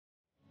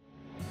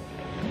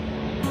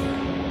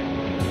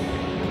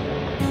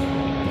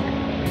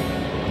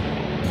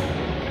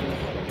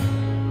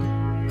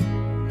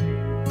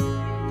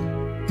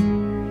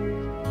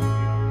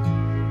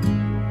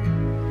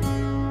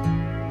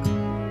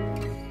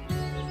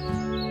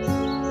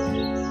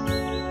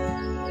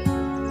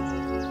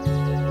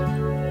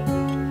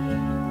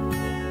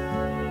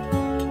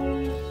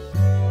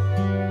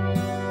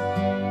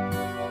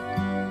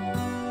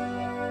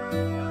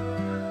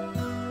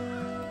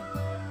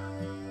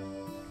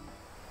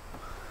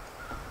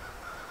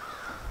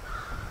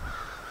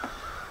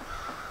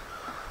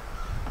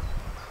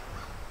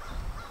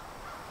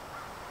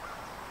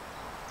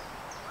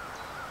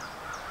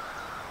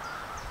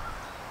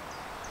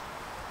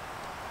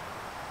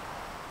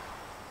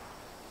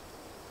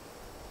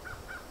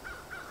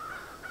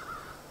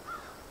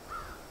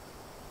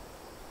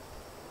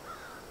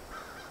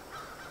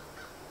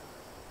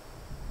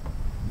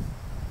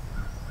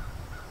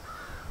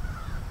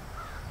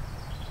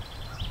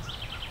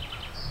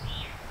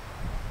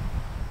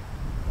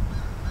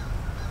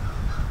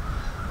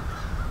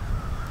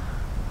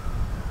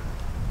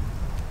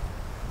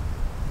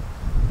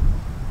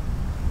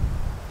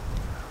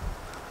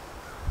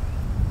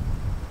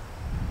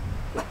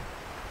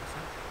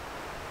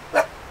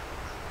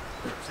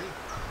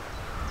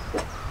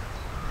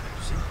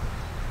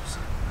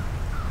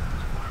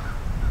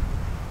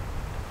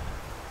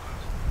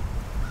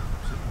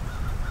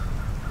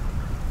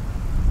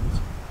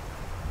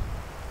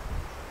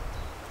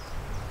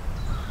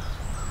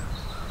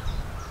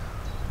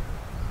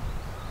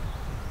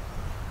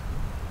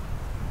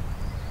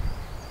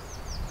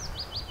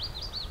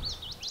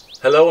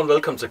Hello and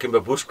welcome to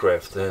PNW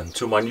Bushcraft and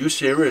to my new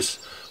series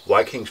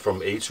Vikings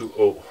from A to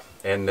O.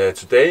 And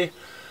today,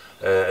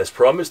 as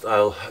promised,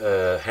 I'll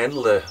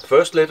handle the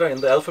first letter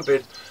in the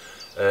alphabet.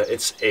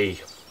 It's A.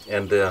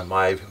 And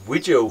my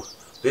video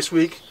this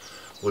week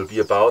will be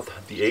about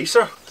the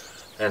Aser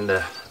and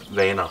the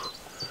Vaner.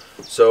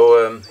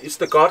 So it's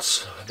the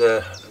gods,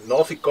 the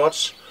Nordic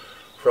gods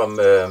from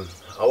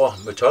our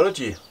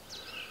mythology.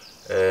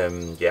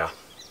 I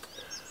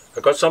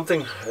got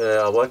something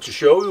I want to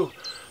show you,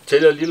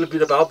 tell you a little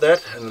bit about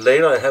that, and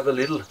later I have a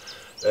little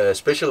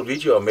special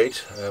video I made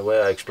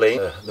where I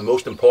explain the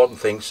most important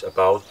things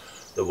about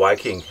the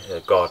Viking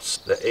gods,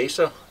 the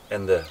Aser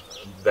and the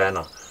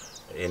Vaner.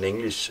 In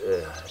English,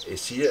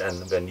 Aser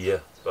and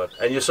Vaner.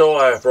 And you saw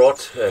I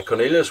brought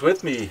Cornelius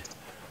with me.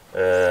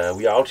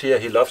 We are out here.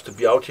 He loves to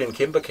be out here in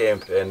Cimbrer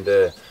Camp, and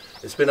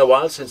it's been a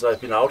while since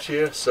I've been out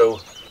here,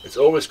 so it's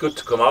always good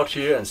to come out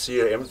here and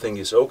see everything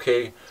is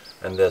okay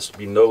and there's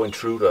been no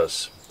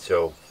intruders.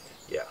 So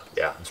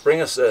yeah. Spring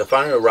has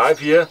finally arrived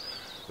here.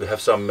 We have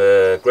some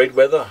great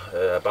weather,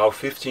 about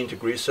 15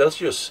 degrees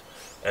Celsius,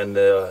 and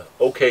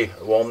okay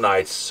warm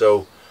nights.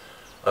 So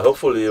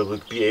hopefully you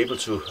will be able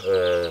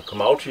to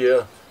come out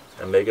here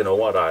and make an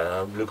overnight.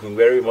 I'm looking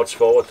very much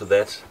forward to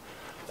that.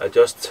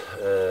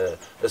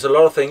 There's a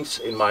lot of things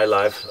in my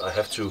life I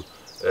have to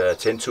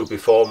tend to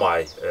before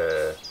my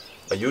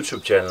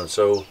YouTube channel,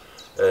 so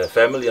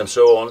family and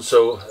so on.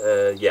 So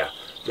yeah,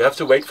 you have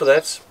to wait for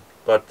that.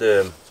 But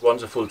it's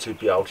wonderful to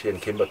be out here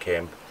in Cimbrer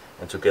Camp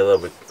and together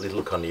with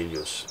little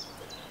Cornelius.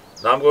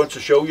 Now I'm going to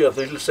show you a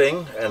little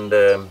thing, and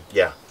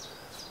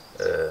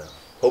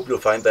hope you'll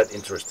find that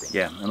interesting.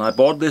 Yeah, and I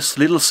bought this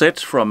little set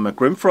from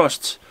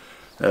Grimfrost.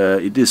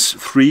 It is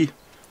 3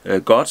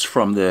 gods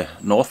from the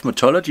Norse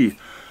Mythology.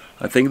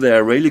 I think they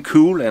are really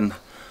cool, and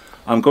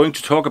I'm going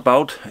to talk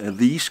about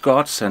these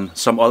gods and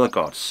some other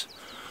gods.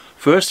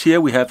 First here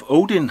we have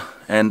Odin,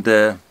 and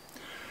as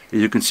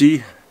you can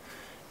see,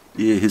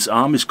 his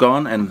arm is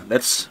gone, and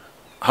that's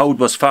how it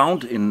was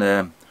found in,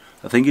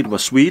 I think it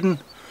was Sweden.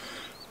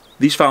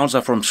 These founds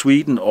are from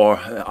Sweden or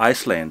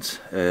Iceland.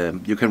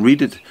 You can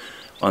read it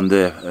on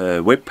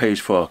the web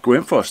page for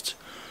Grimfrost.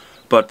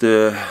 But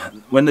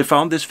when they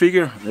found this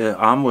figure, the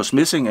arm was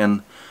missing,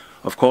 and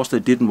of course they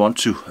didn't want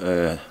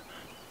to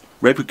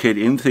replicate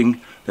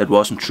anything that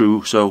wasn't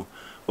true. So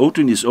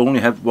Odin is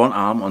only have one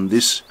arm on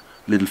this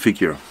little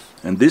figure.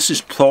 And this is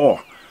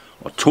Thor,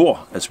 or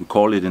Thor as we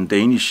call it in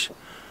Danish,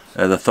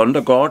 the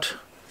thunder god.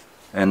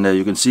 And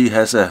you can see he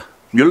has a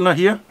Mjolnir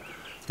here,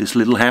 his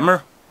little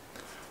hammer,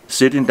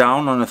 sitting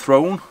down on a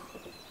throne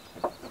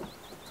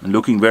and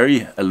looking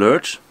very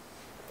alert.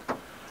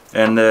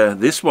 And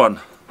this one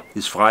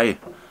is Frey.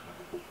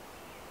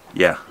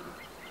 Yeah,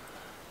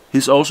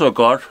 he's also a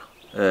god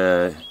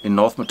in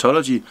Norse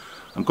mythology.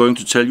 I'm going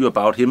to tell you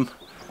about him,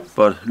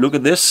 but look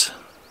at this.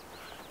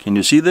 Can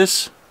you see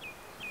this?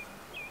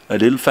 A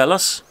little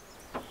phallus,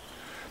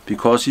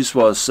 because he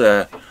was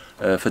a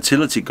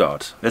fertility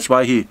god. That's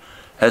why he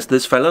has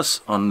this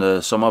phallus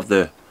on some of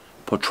the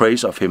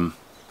portraits of him.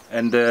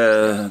 And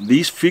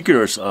these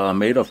figures are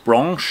made of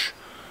bronze,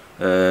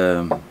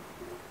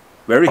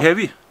 very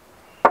heavy,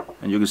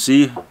 and you can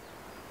see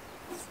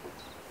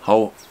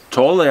how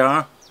tall they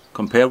are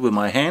compared with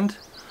my hand.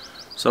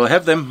 So I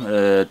have them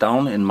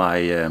down in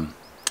my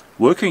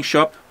working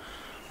shop,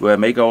 where I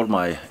make all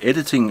my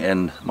editing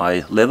and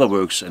my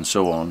leatherworks and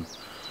so on.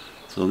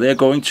 So they're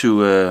going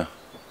to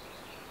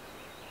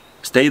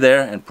stay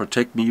there and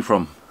protect me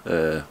from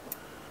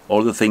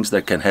all the things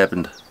that can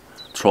happen,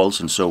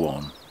 trolls and so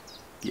on.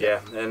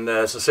 Yeah, and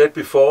as I said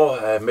before,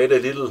 I made a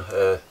little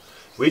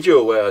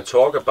video where I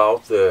talk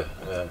about the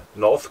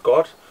Norse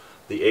god,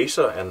 the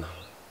Aser, and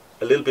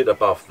a little bit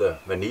about the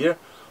Vaner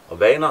or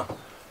Vaner.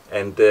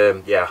 And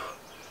yeah,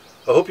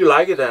 I hope you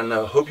like it, and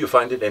I hope you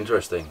find it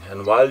interesting.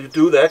 And while you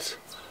do that,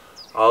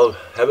 I'll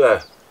have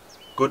a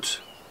good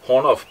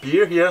horn of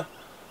beer here.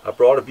 I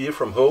brought a beer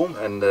from home,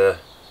 and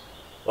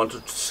want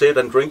to sit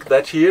and drink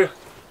that here,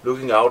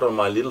 looking out on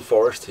my little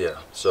forest here.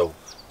 So,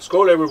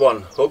 skål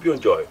everyone, hope you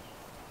enjoy.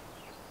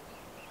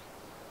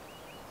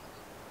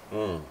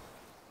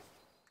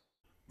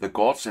 The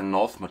gods in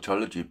Norse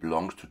mythology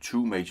belong to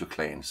 2 major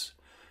clans,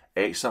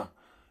 Aser,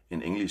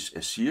 in English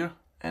Aesir,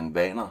 and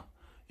Vaner,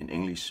 in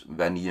English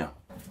Vanir.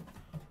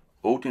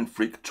 Odin,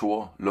 Frigg,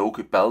 Thor,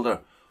 Loki,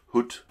 Balder,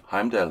 Hod,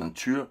 Heimdall and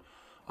Tyr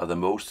are the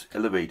most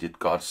elevated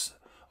gods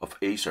of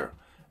Aser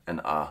and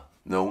are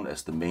known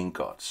as the main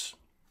gods.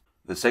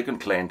 The second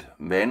clan,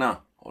 Vaner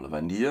or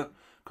Vanir,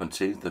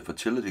 contains the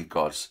fertility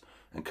gods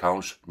and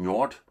counts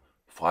Njord,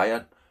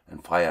 Freya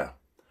and Freya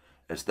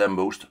as their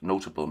most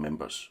notable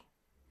members.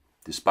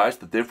 Despite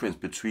the difference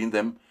between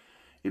them,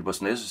 it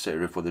was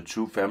necessary for the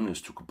 2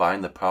 families to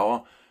combine the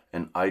power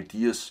and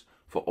ideas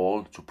for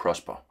all to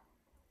prosper.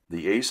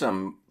 The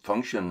Aser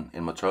function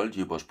in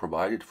mythology was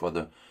provided for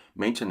the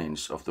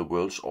maintenance of the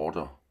world's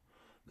order.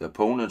 The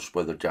opponents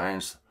were the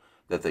giants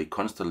that they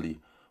constantly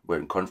were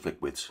in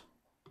conflict with.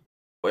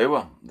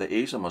 However, the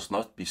Aser must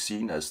not be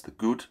seen as the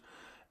good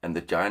and the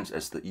giants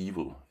as the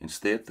evil.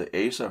 Instead, the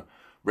Aser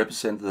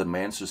represented the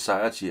man's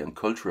society and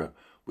culture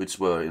which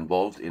were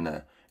involved in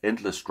an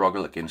endless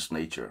struggle against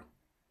nature.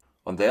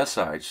 On their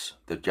sides,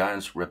 the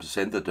giants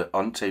represented the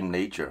untamed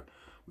nature,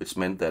 which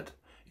meant that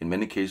in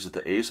many cases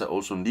the Aser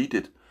also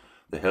needed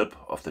the help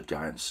of the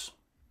giants.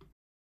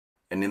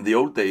 And in the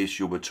old days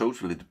you were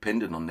totally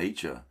dependent on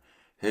nature.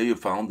 Here you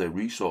found the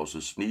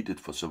resources needed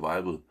for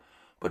survival,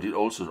 but it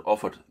also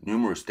offered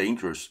numerous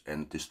dangerous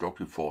and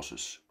destructive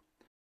forces.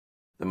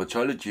 The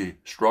mythology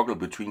struggle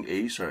between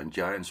Aser and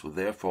giants was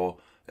therefore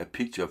a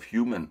picture of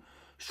human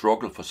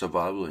struggle for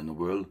survival in a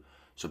world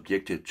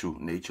subjected to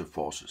nature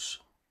forces.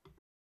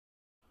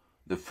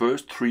 The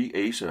first three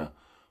Aser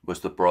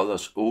was the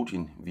brothers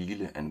Odin,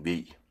 Vile and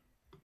Ve.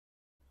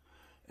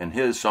 And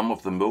here is some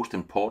of the most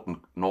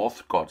important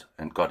Norse god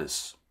and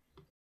goddess.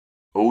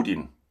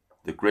 Odin,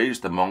 the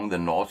greatest among the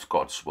Norse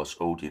gods, was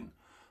Odin,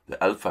 the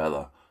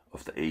allfather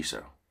of the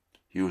Aser.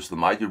 He was the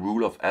mighty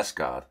ruler of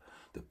Asgard,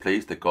 the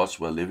place the gods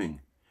were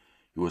living.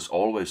 He was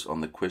always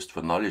on the quest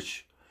for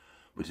knowledge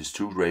with his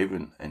two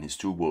ravens and his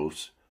two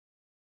wolves.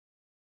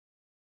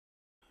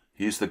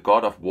 He is the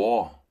god of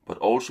war, but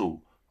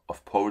also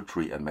of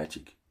poetry and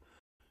magic.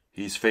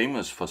 He is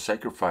famous for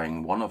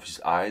sacrificing one of his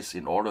eyes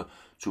in order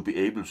to be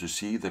able to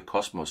see the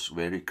cosmos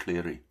very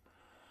clearly.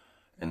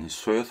 And his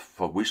thirst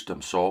for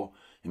wisdom saw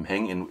him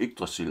hang in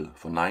Yggdrasil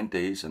for 9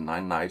 days and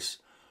 9 nights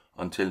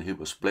until he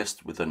was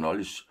blessed with the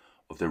knowledge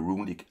of the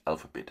runic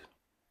alphabet.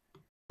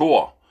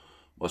 Thor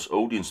was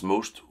Odin's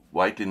most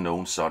widely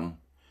known son.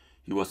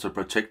 He was the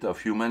protector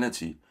of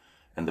humanity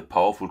and the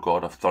powerful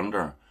god of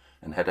thunder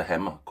and had a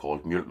hammer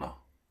called Mjolnir.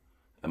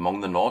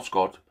 Among the Norse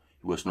gods,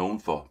 he was known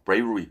for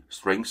bravery,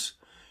 strength,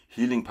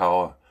 healing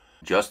power,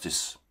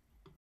 justice.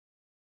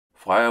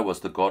 Freya was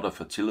the god of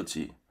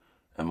fertility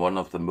and one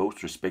of the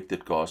most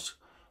respected gods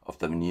of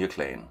the Vanir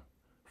clan.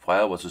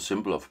 Freya was a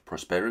symbol of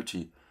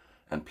prosperity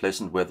and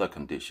pleasant weather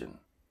condition.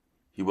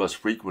 He was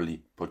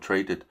frequently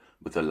portrayed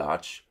with a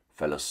large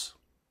phallus.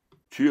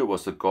 Tyr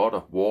was the god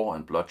of war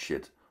and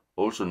bloodshed,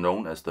 also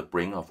known as the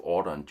bringer of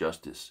order and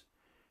justice.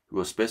 He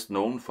was best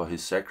known for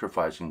his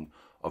sacrificing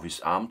of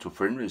his arm to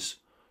Fenris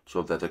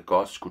so that the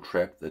gods could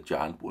trap the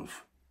giant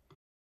wolf.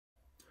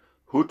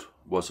 Hud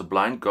was a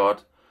blind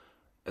god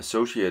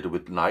associated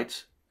with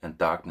night and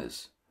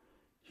darkness.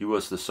 He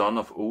was the son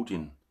of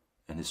Odin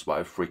and his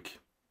wife Frigg.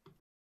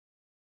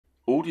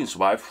 Odin's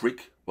wife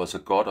Frigg was a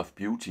god of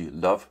beauty,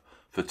 love,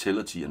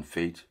 fertility and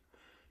fate.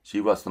 She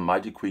was the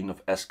mighty queen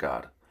of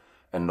Asgard,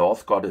 a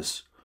Norse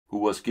goddess who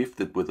was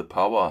gifted with the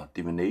power of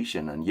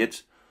divination and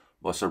yet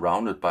was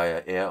surrounded by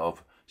an air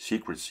of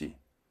secrecy.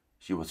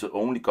 She was the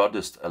only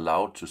goddess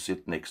allowed to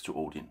sit next to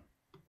Odin.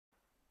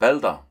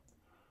 Balder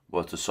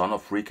was the son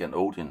of Frigg and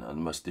Odin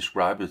and was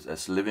described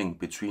as living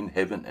between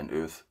heaven and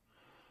earth.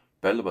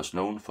 Balder was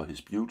known for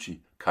his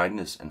beauty,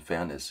 kindness and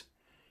fairness.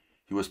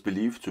 He was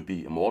believed to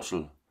be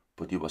immortal,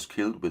 but he was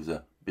killed with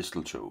a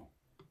mistletoe.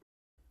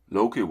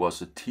 Loki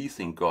was a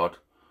teething god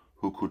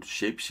who could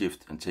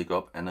shapeshift and take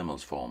up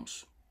animals'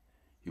 forms.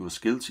 He was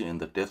guilty in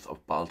the death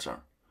of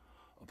Balder.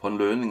 Upon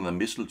learning the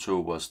mistletoe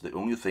was the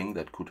only thing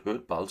that could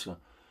hurt Balder,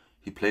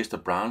 he placed a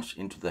branch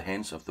into the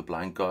hands of the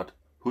blind god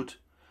Hud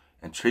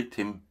and tricked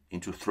him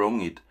into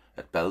throwing it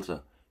at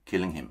Balder,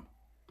 killing him.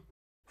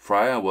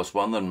 Freya was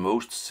one of the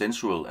most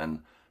sensual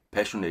and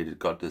passionate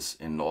goddesses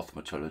in Norse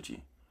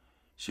mythology.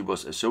 She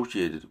was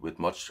associated with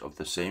much of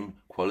the same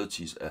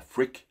qualities as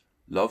Frigg,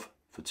 love,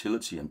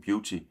 fertility and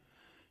beauty.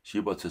 She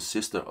was the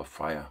sister of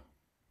Freya.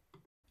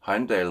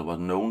 Heimdall was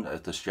known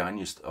as the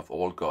shiniest of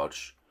all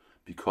gods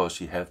because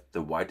he had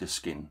the whitest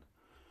skin.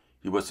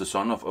 He was the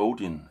son of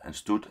Odin and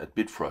stood at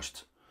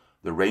Bifrost,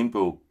 the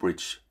rainbow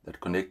bridge that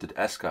connected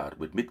Asgard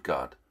with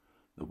Midgard,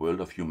 the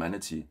world of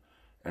humanity,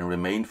 and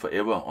remained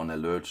forever on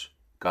alert,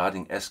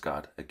 guarding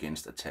Asgard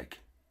against attack.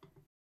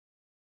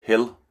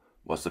 Hel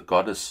was the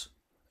goddess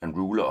and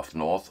ruler of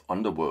North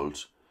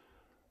underworld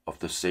of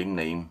the same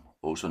name,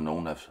 also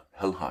known as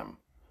Helheim.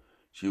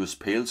 She was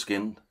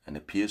pale-skinned and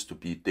appears to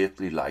be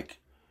deathly-like.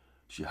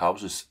 She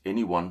houses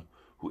anyone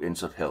who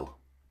entered hell.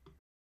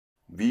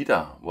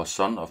 Vidar was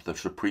son of the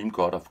supreme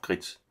god of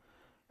Grit,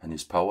 and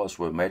his powers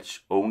were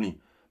matched only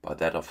by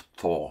that of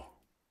Thor.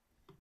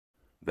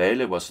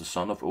 Vale was the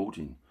son of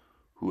Odin,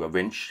 who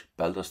avenged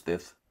Balder's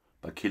death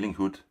by killing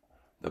Hud,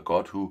 the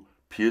god who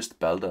pierced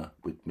Balder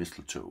with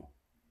mistletoe.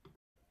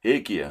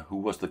 Aegir, who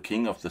was the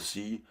king of the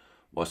sea,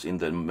 was in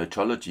the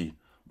mythology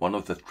one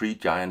of the 3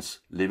 giants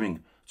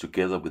living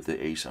together with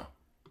the Aser.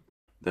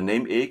 The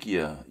name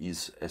Aegir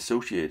is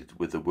associated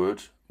with the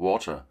word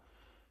water,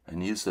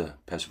 and he is the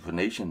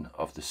personification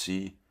of the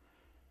sea.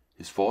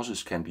 His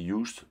forces can be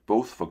used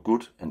both for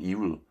good and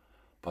evil,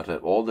 but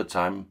have all the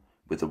time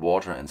with the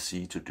water and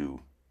sea to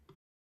do.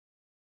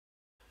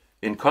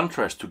 In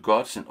contrast to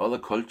gods in other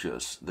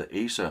cultures, the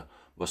Aser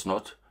was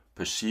not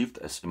perceived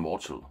as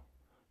immortal.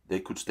 They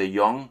could stay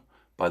young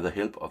by the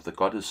help of the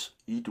goddess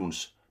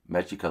Idun's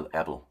magical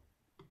apple.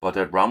 But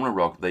at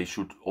Ragnarok they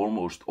should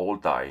almost all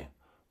die.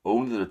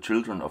 Only the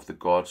children of the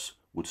gods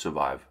would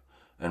survive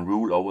and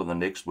rule over the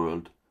next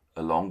world,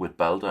 along with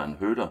Balder and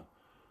Höder,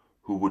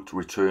 who would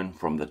return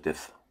from the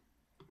death.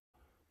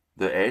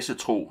 The Aser,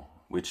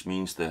 which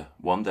means the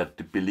one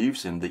that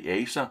believes in the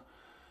Aser,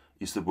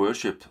 is the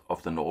worship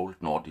of the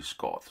Nordic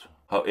god.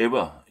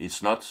 However,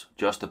 it's not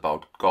just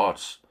about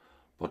gods,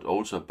 but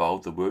also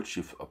about the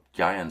worship of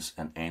giants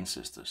and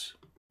ancestors.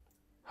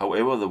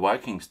 However, the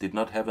Vikings did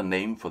not have a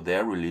name for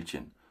their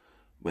religion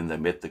when they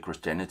met the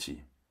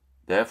Christianity.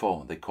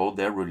 Therefore, they called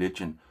their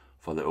religion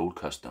for the old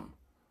custom,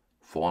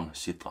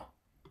 Fornsitra.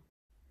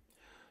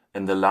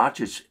 And the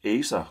largest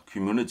Aser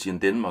community in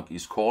Denmark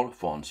is called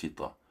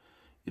Fornsitra.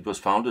 It was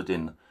founded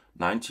in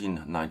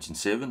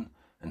 1997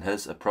 and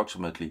has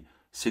approximately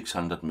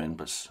 600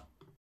 members.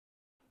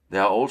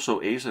 There are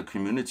also Aser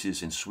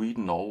communities in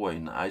Sweden, Norway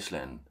and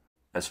Iceland,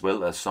 as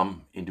well as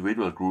some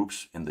individual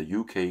groups in the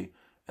UK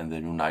and the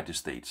United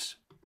States.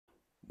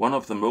 One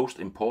of the most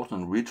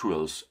important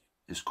rituals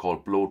is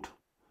called blod.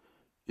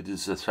 It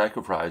is a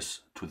sacrifice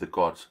to the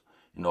god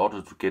in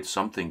order to get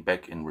something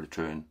back in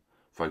return.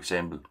 For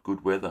example,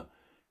 good weather,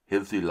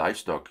 healthy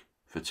livestock,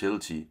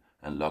 fertility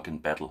and luck in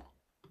battle.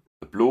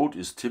 The blod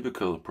is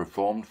typically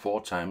performed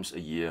 4 times a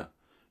year: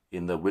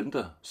 in the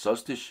winter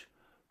solstice,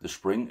 the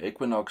spring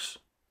equinox,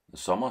 the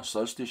summer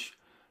solstice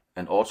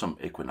and autumn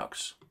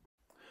equinox.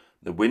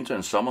 The winter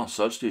and summer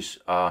solstice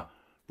are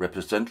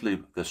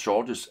representatively the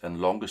shortest and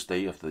longest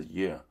day of the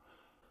year,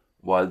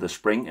 while the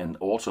spring and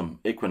autumn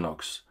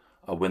equinox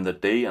are when the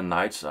day and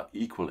nights are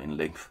equal in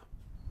length.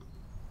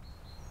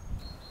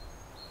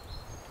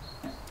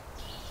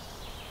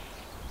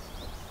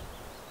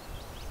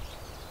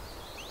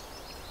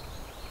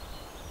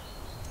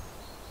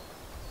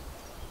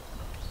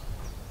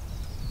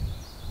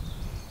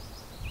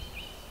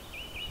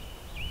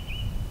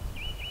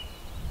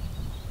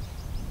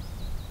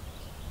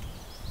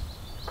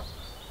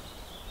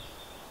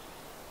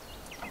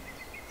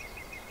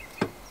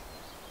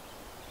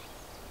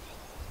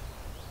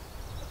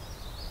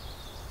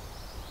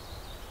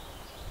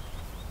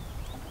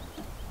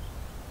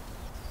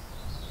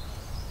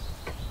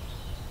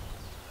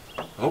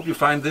 I hope you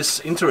find this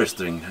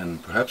interesting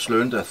and perhaps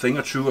learned a thing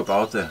or two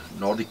about the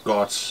Nordic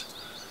gods.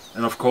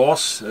 And of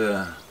course,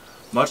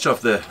 much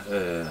of the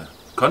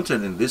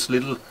content in this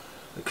little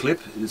clip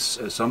is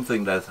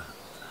something that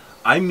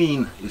I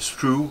mean is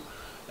true,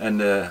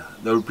 and there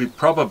will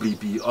probably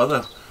be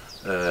other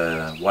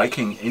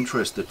Viking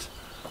interested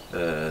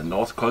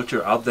North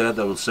culture out there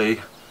that will say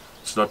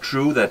it's not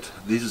true, that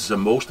this is the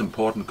most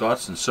important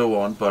gods and so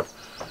on. But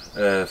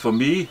for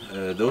me,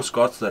 those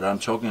gods that I'm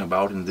talking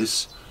about in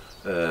this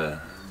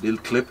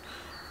little clip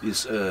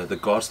is the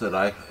gods that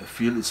I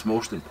feel is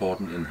most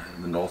important in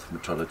the Norse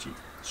mythology.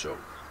 So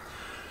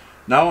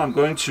now I'm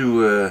going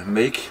to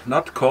make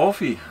not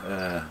coffee.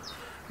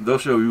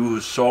 Those of you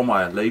who saw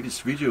my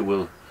latest video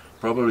will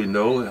probably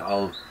know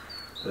I'll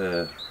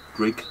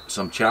drink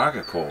some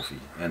Chaga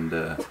coffee. And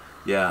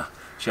yeah,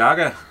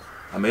 Chaga,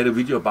 I made a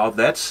video about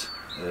that.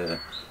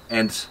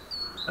 And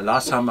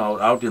last time I was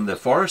out in the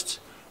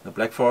forest, the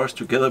Black Forest,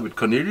 together with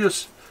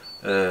Cornelius,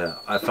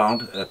 I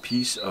found a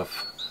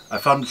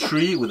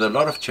tree with a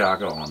lot of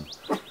chaga on,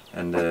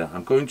 and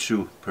I'm going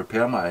to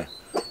prepare my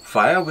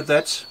fire with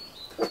that,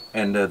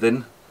 and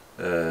then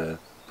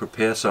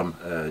prepare some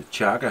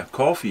chaga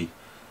coffee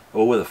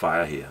over the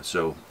fire here.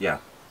 So yeah,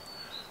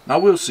 now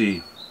we'll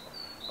see.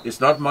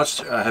 It's not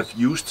much I have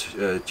used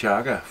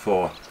chaga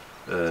for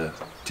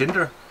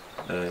tinder.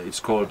 It's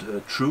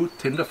called true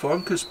tinder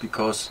focus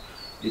because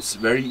it's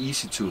very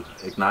easy to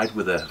ignite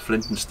with a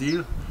flint and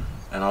steel.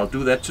 And I'll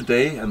do that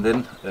today and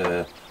then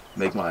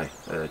make my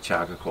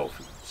chaga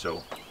coffee.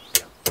 So,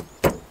 yeah.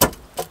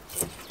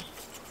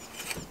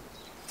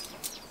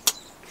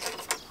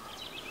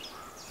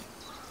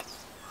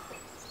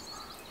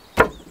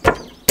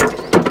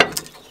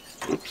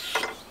 Oops.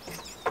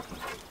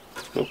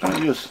 Go,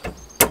 Cornelius.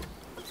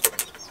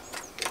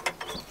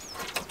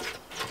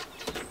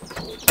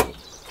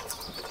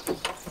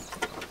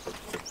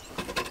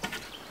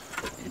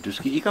 Du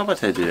skal ikke op og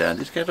tage det der,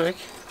 det skal du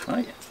ikke.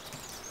 Nej.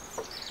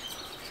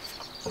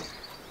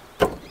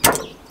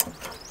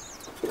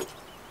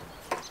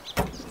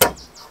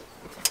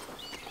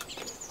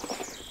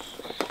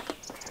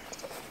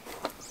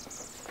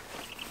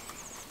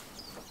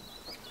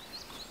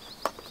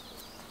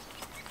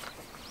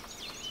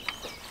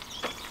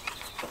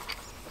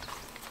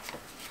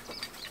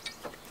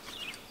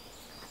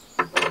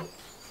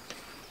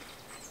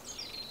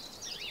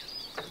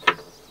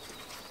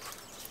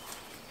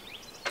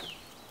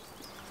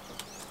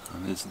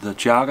 It's the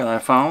chaga I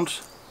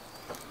found.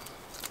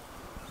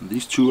 And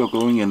these two are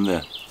going in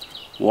the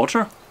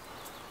water,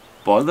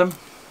 boil them,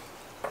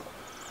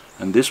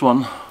 and this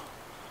one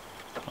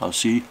I'll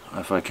see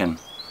if I can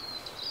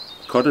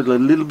cut it a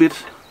little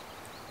bit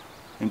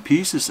in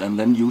pieces and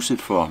then use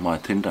it for my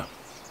tinder.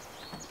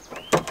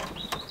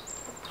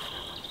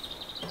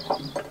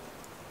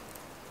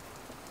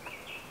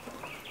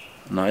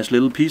 Nice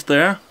little piece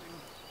there.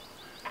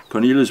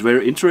 Cornelius is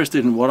very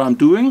interested in what I'm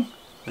doing,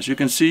 as you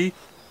can see.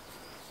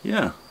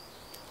 Yeah.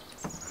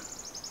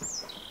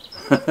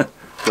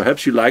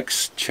 Perhaps he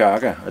likes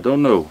chaga, I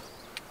don't know.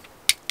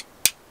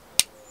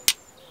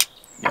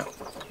 Yeah.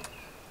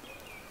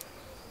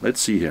 let's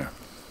see here.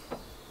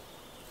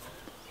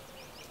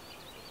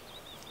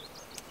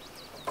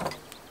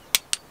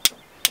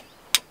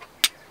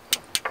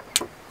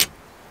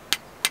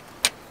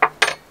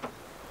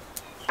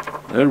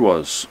 There it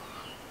was.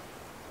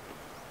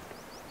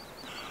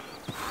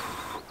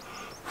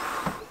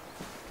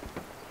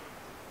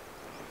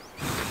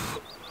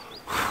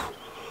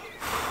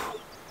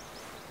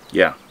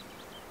 Yeah.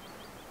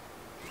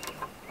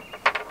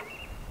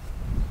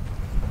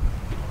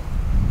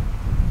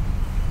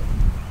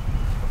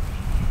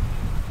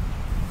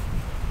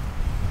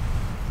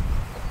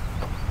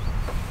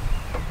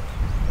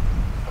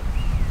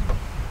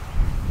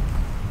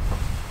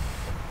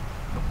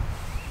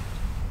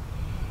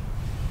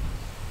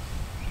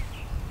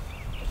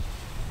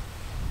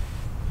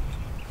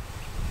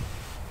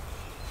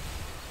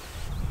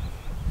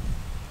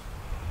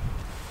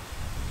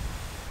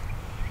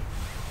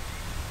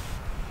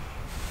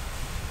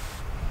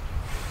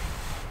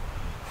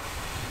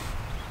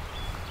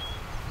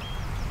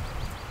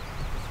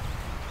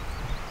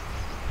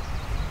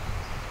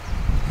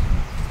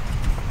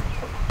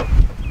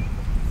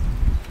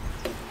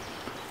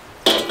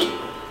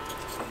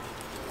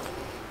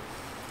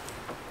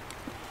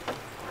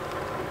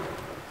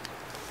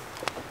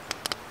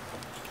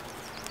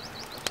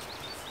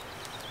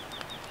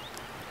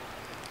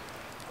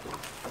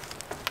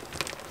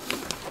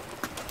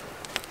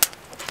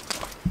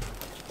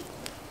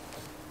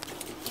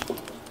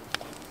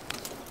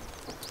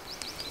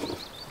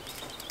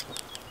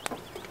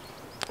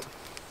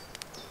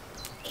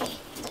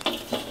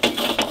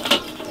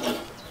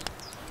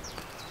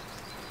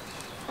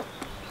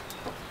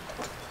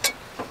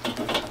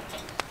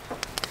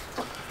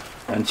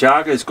 And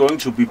Chaga is going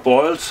to be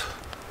boiled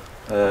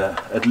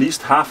at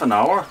least half an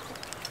hour,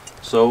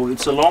 so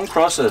it's a long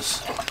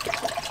process,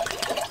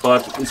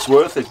 but it's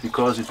worth it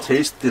because it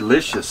tastes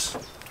delicious.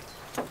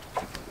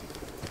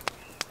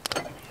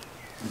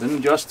 And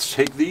then just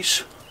take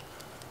these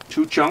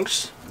 2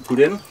 chunks and put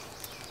in,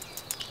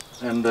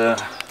 and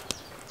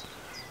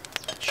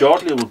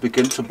shortly it will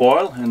begin to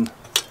boil, and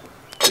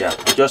yeah,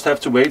 you just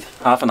have to wait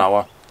half an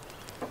hour.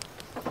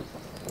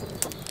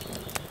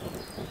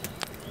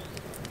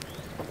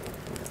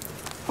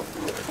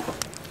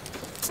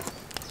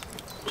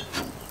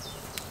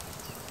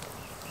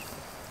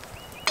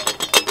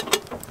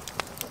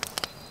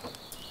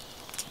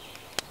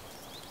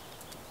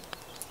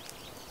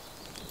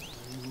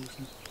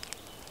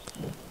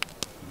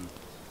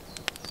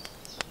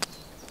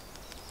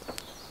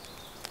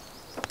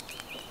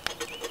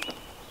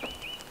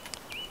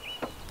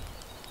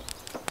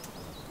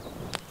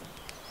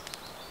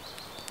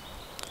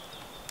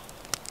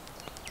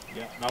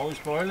 Yeah, now it's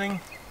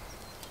boiling.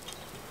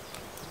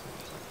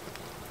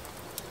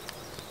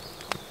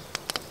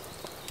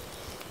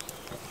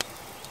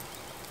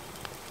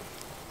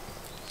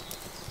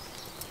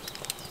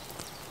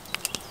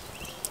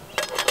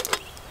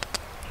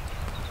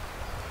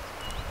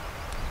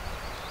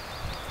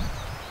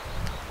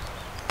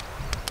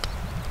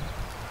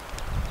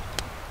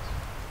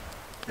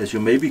 As you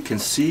maybe can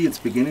see, it's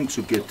beginning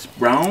to get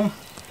brown,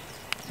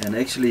 and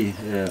actually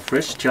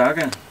fresh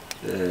chaga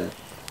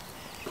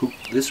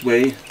cooked this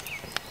way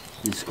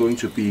is going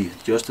to be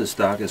just as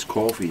dark as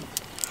coffee.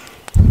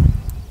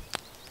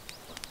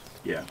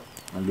 Yeah,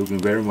 I'm looking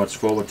very much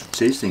forward to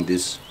tasting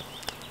this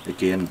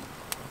again.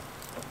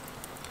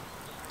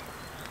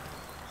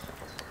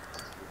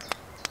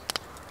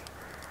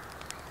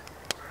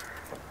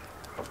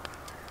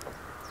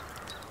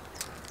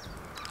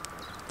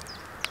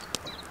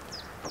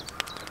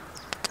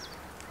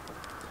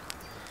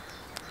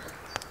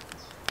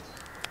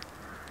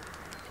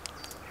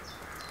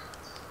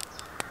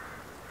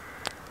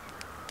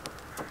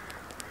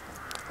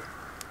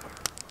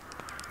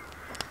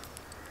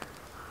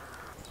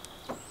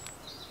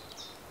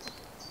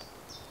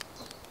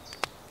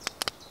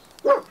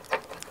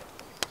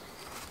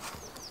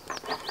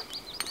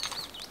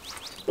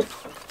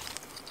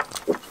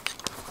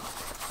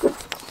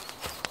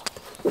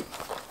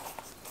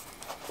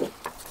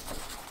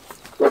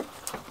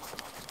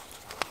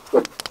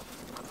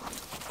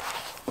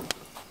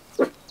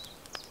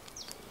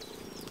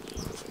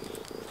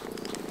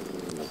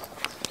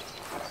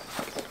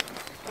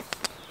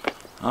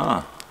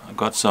 I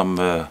got some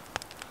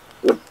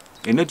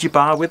energy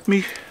bar with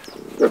me.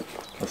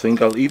 I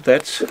think I'll eat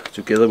that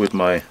together with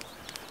my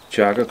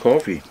Chaga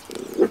coffee.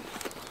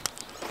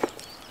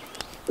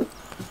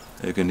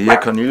 You can hear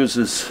Cornelius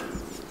is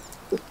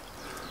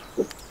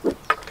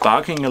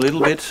barking a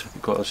little bit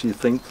because he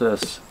thinks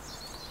there's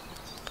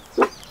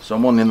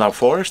someone in our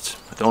forest.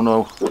 I don't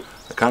know,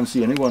 I can't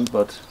see anyone,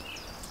 but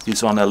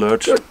he's on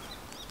alert.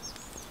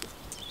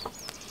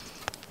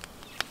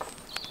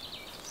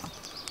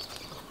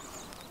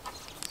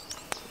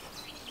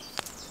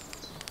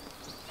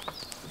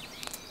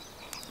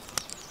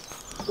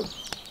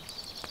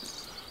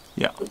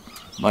 Yeah,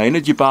 my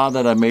energy bar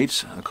that I made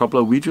a couple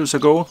of videos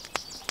ago,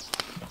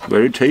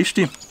 very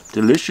tasty,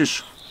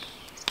 delicious,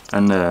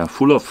 and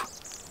full of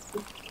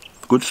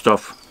good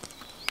stuff,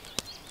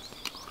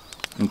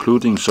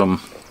 including some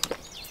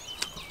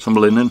some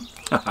linen.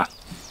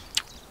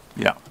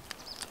 Yeah.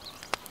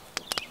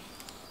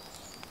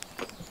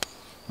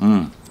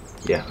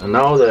 Yeah, and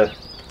now the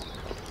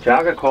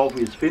Chaga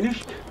coffee is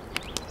finished.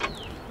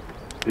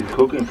 Been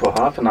cooking for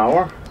half an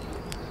hour.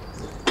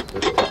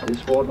 Let's take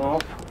this one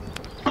off.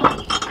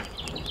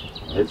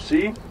 Let's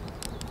see.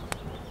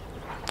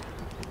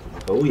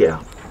 Oh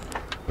yeah.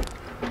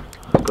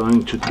 I'm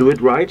going to do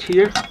it right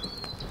here.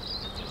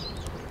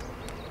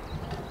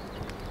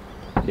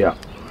 Yeah.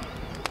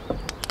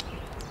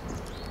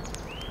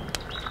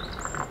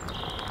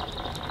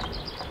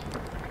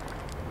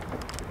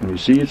 And you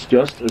see it's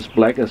just as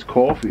black as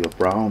coffee or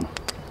brown.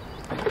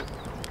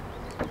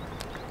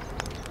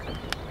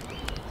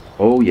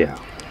 Oh yeah.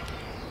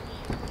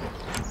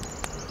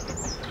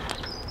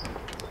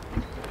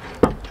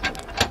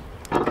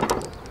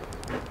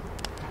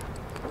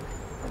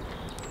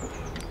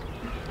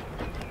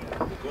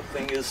 The good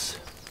thing is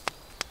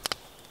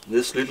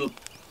this little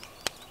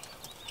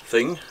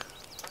thing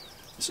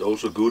is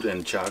also good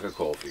in Chaga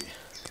coffee.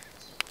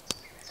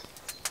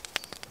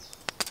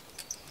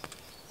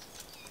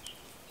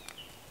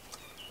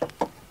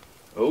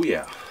 Oh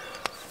yeah.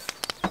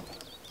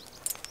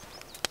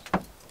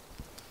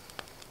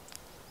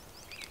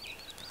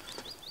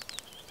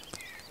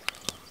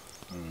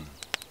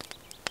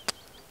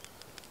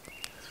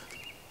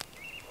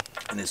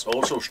 And it's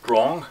also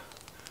strong,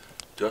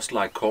 just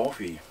like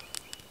coffee.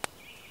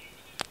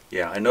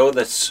 Yeah, I know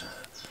that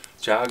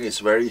Chaga is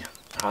very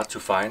hard to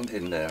find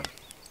in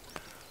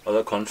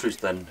other countries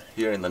than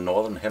here in the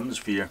northern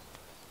hemisphere.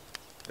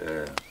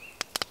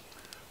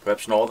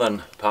 Perhaps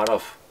northern part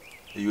of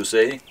the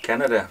USA,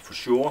 Canada for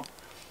sure.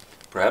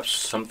 Perhaps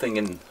something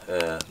in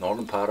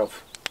northern part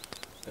of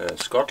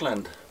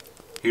Scotland,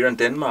 here in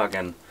Denmark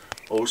and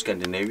old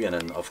Scandinavian,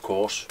 and of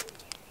course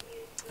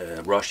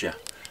Russia.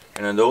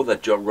 And I know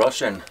that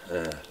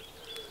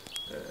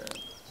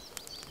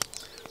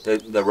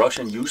the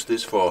Russian use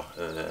this for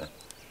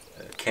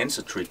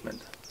cancer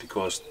treatment,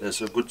 because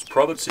there's a good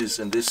properties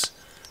in this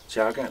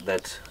Chaga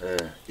that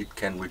it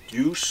can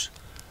reduce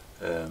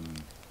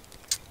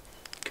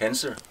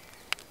cancer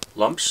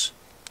lumps.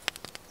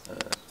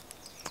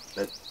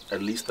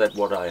 At least that's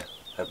what I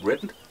have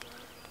written.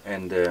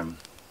 And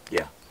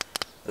yeah,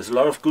 there's a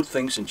lot of good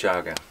things in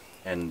Chaga,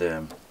 and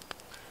as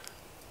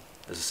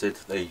I said,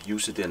 they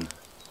use it in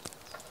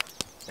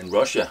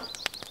Russia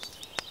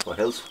for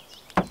health.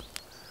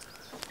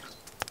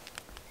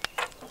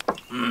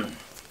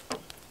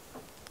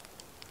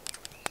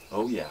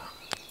 Oh yeah.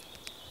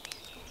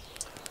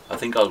 I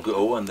think I'll go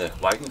over on the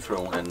Viking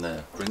throne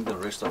and drink the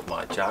rest of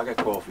my Chaga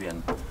coffee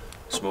and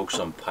smoke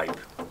some pipe.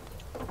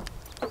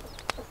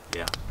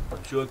 Yeah,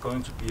 I'm sure it's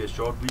going to be a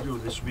short video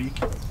this week,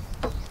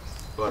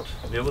 but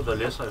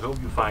nevertheless I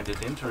hope you find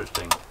it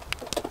interesting.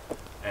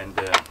 And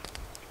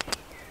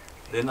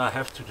then I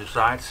have to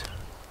decide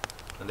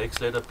the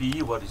next letter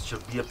B, what it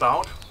should be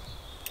about.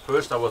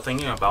 First I was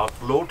thinking about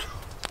bloat,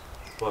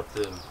 but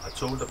I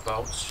told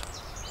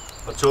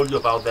you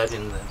about that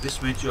in this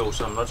video,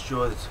 so I'm not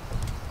sure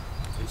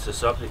it's a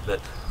subject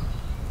that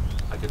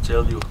I can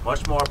tell you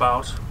much more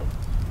about,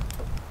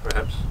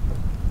 perhaps.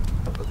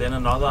 But then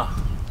another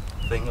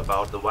thing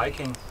about the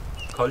Viking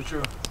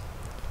culture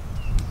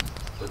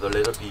with the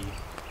letter B,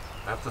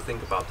 I have to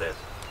think about that,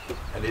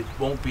 and it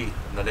won't be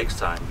the next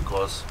time,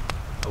 because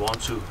I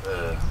want to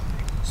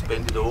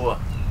spend it over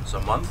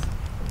some months,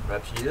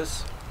 perhaps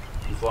years,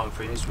 before I'm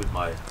finished with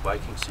my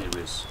Viking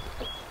series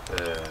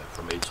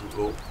from A to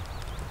O.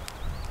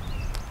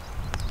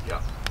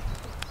 Yeah.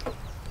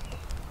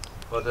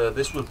 But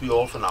this will be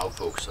all for now,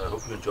 folks. I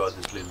hope you enjoyed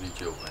this little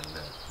video, and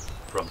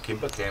from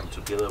Cimbrer Camp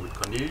together with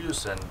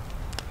Cornelius, and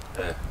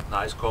a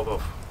nice cup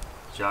of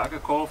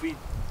Chaga coffee.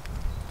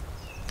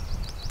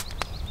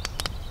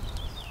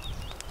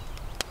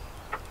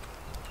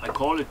 I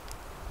call it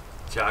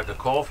Chaga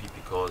coffee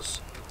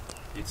because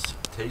it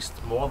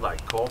tastes more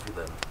like coffee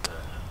than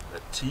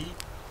tea.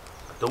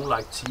 I don't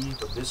like tea,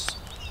 but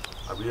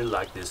I really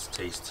like this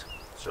taste.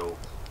 So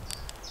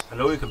I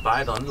know you can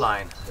buy it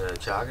online,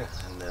 Chaga,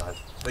 and I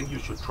think you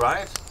should try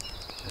it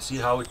and see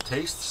how it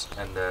tastes.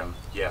 And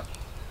yeah,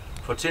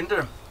 for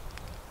tinder,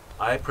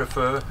 I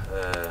prefer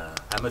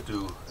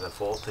Amadou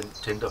for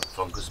tinder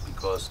fungus,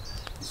 because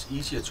it's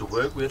easier to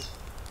work with.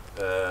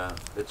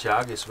 The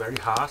Chaga is very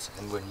hard,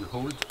 and when you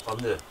hold it on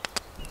the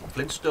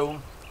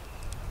flintstone,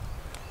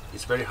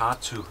 it's very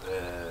hard to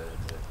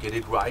get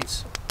it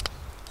right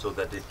so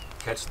that it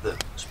catches the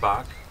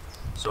spark.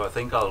 So I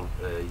think I'll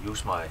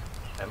use my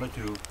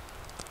Amadou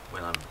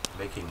when I'm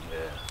making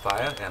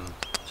fire, and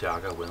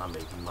Chaga when I'm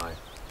making my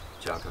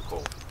Chaga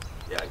coffee.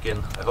 Yeah,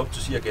 again, I hope to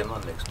see you again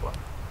on the next one.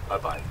 Bye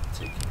bye.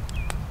 Take care.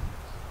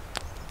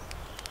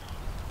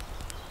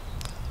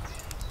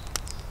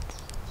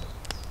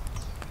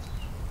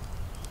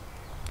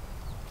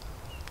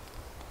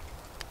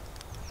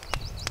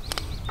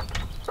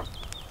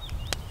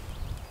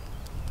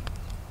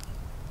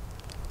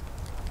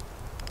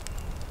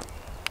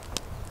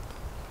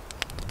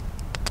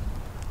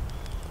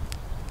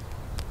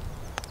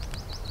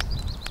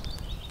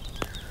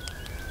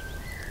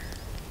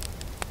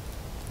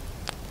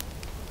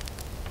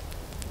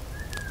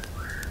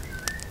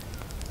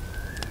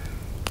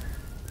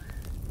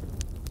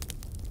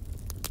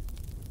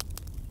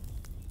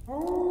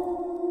 Oh.